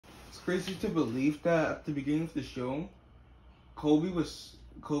crazy to believe that at the beginning of the show, Kobe was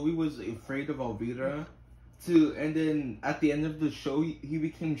afraid of Alvira, and then at the end of the show, he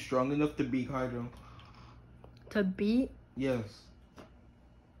became strong enough to beat Kaido. To beat? Yes.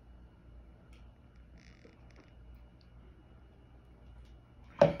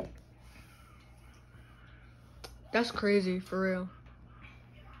 That's crazy, for real.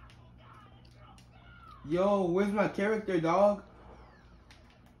 Yo, where's my character, dog?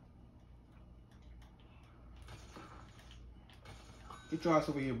 Get your ass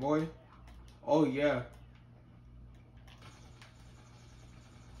over here, boy. Oh, yeah.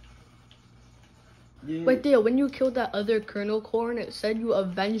 Yeah. Wait, Theo, when you killed that other Colonel Corn, it said you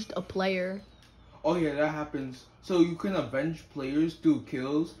avenged a player. Oh, yeah, that happens. So you can avenge players through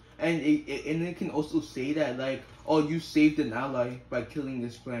kills, and it can also say that, like, oh, you saved an ally by killing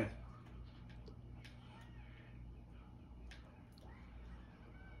this plant.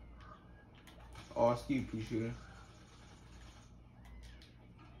 Oh, I see you, P-Shooter.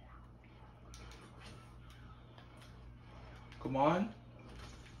 Come on.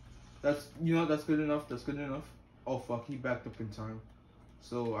 That's good enough. That's good enough. Oh, fuck, he backed up in time.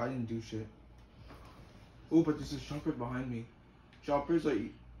 So, I didn't do shit. Oh, but there's a Chomper behind me. Chompers are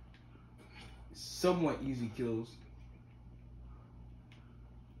somewhat easy kills.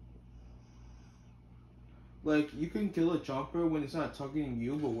 Like, you can kill a Chomper when it's not targeting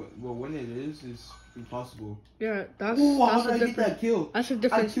you, but when it is, it's impossible. Yeah, that's how a did I get that kill? That's a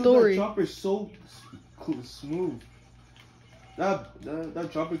different story. story. That Chomper so smooth. That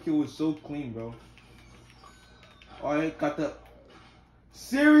Chopper kill was so clean, bro. Alright, got the...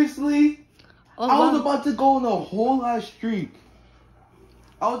 Seriously? Oh, I was about to go on a whole ass streak.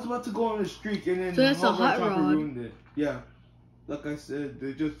 I was about to go on a streak and then so that's a hot Chopper rod. ruined it. Yeah. Like I said,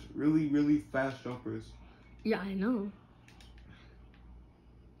 they're just really, really fast jumpers. Yeah, I know.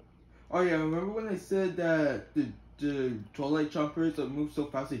 Oh yeah, remember when I said that the Twilight Chompers that move so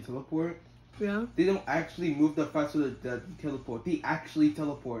fast they teleport? Yeah. They don't actually move that fast so that they teleport. They actually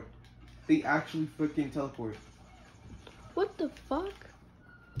teleport. They actually freaking teleport. What the fuck?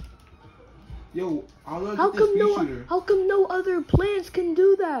 Yo, how do I How get this come speed shooter? how come no other plants can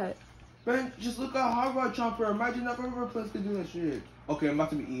do that? Man, just look at Hot Rod Chomper. Imagine if other plants could do that shit. Okay, I'm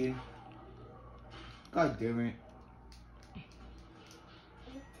about to be eaten. God damn it.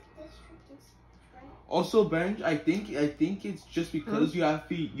 Also, Benj, I think it's just because you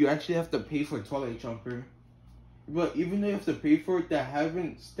actually have to pay for Twilight Chomper. But even though you have to pay for it, that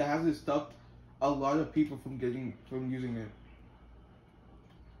hasn't stopped a lot of people from using it.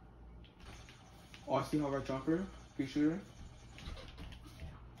 Oh, I see Hot Rod Chomper. Pea shooter.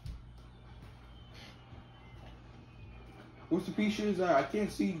 What's the pea shooters at? I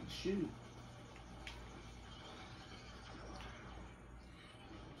can't see shit.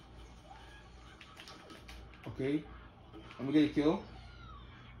 Okay, I'm gonna get a kill.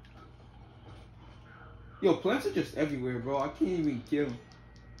 Yo, plants are just everywhere, bro. I can't even kill.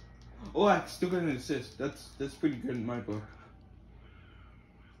 Oh, I still got an assist. That's pretty good in my book.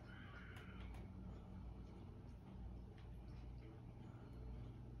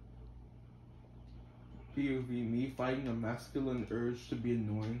 POV, me fighting a masculine urge to be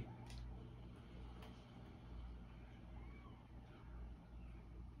annoying.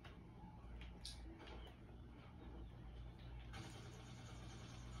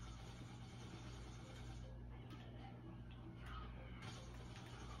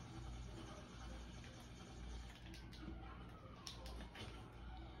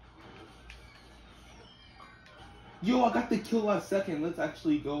 Yo, I got the kill last second. Let's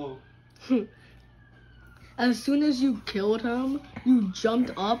actually go. As soon as you killed him, you jumped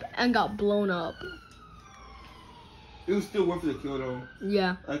up and got blown up. It was still worth the kill though.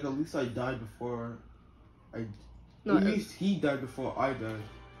 Yeah. Like at least I died before No, at least he died before I died.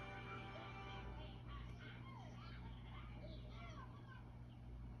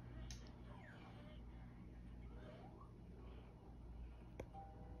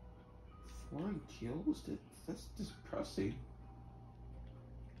 Four kills? That's depressing.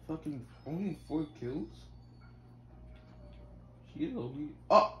 Fucking only 4 kills? Heal me.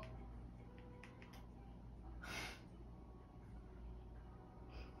 Oh!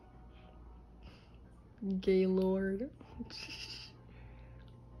 Gaylord.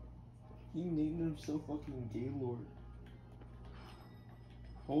 He named himself fucking Gaylord.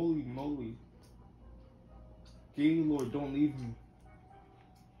 Holy moly. Gaylord, don't leave me.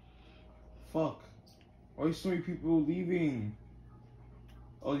 Fuck. Why are so many people leaving?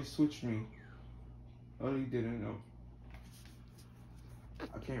 Oh, he switched me. Oh, he didn't know.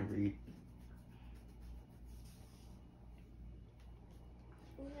 I can't read.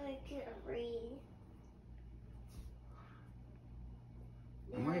 Like can't read.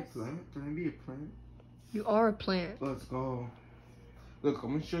 Am I a Yes. plant? Can I be a plant? You are a plant. Let's go. Look,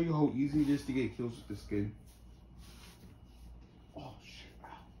 I'm gonna show you how easy it is to get kills with this skin. Oh shit.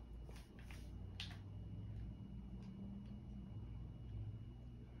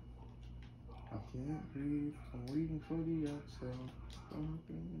 I can't breathe. I'm waiting for the exhale.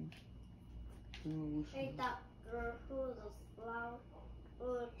 Hey, that girl who was loud, who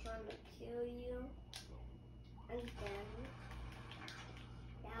was trying to kill you, and then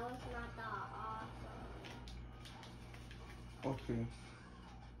that was not that awesome. Okay.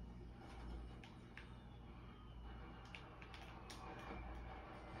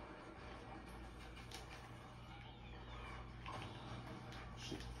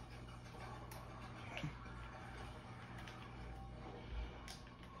 Shit.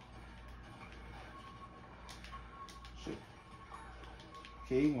 Shit.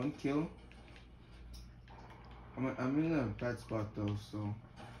 Okay, one kill. I'm in a bad spot though, so.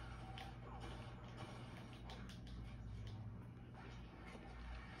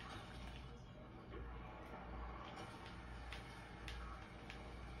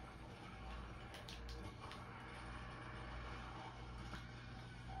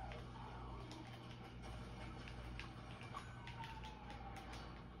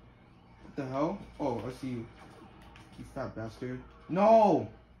 What the hell? Oh, I see you. You fat bastard. No!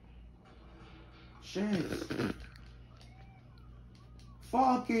 Shit.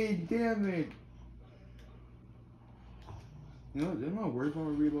 Fucking damn it. You know, I'm not worried about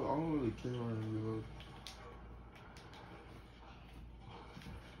a reload. I don't really care about a reload.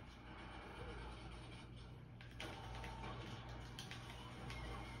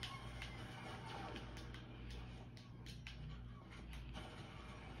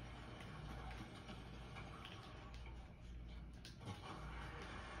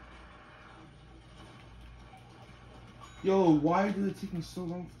 Yo, why did it take me so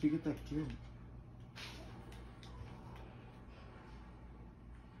long to get that kill?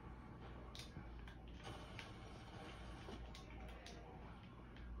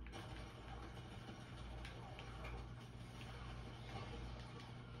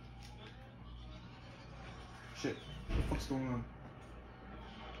 Shit, what the fuck's going on?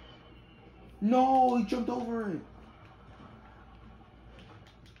 No, he jumped over it.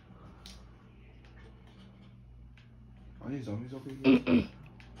 Are these zombies over here?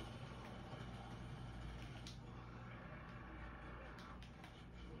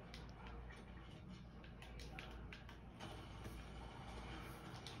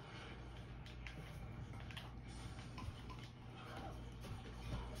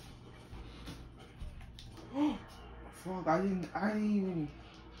 Fuck, I didn't even.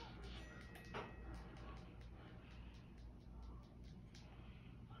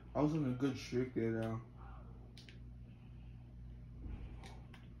 I was on a good streak there now.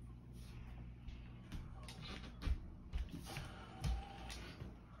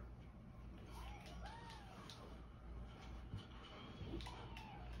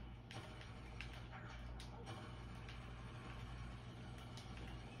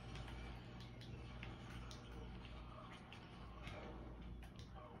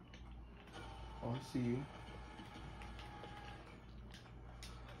 Oh, I see you.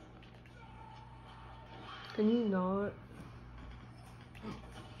 Can you not?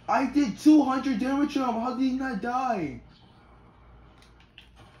 I did 200 damage on him. How did he not die?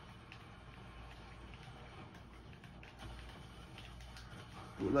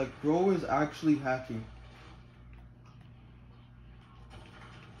 Like, bro is actually hacking.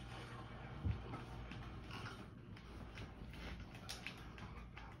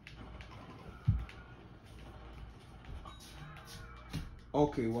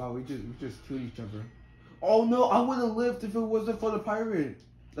 Okay, wow, we just killed each other. Oh no, I would have lived if it wasn't for the pirate.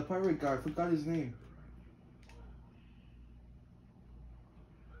 The pirate guy, I forgot his name.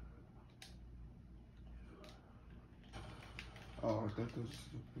 Oh, that was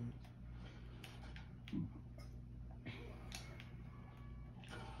stupid.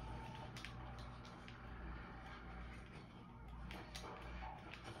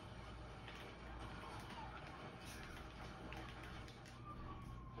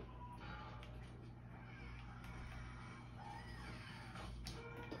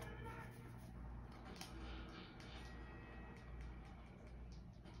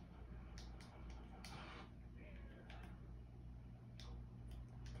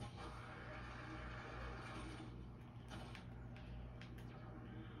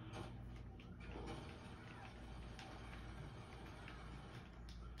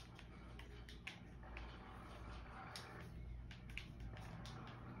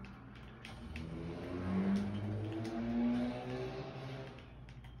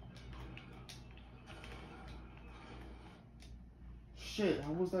 shit,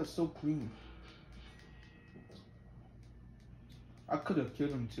 how was that so clean? I could have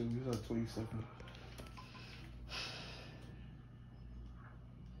killed him too. He was at 27.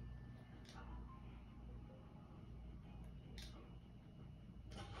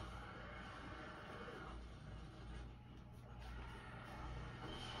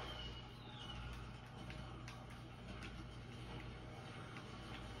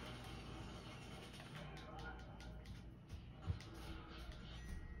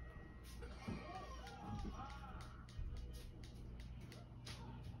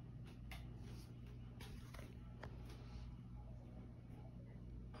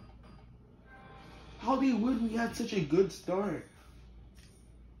 How they win? We had such a good start.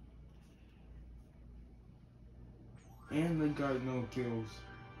 And they got no kills.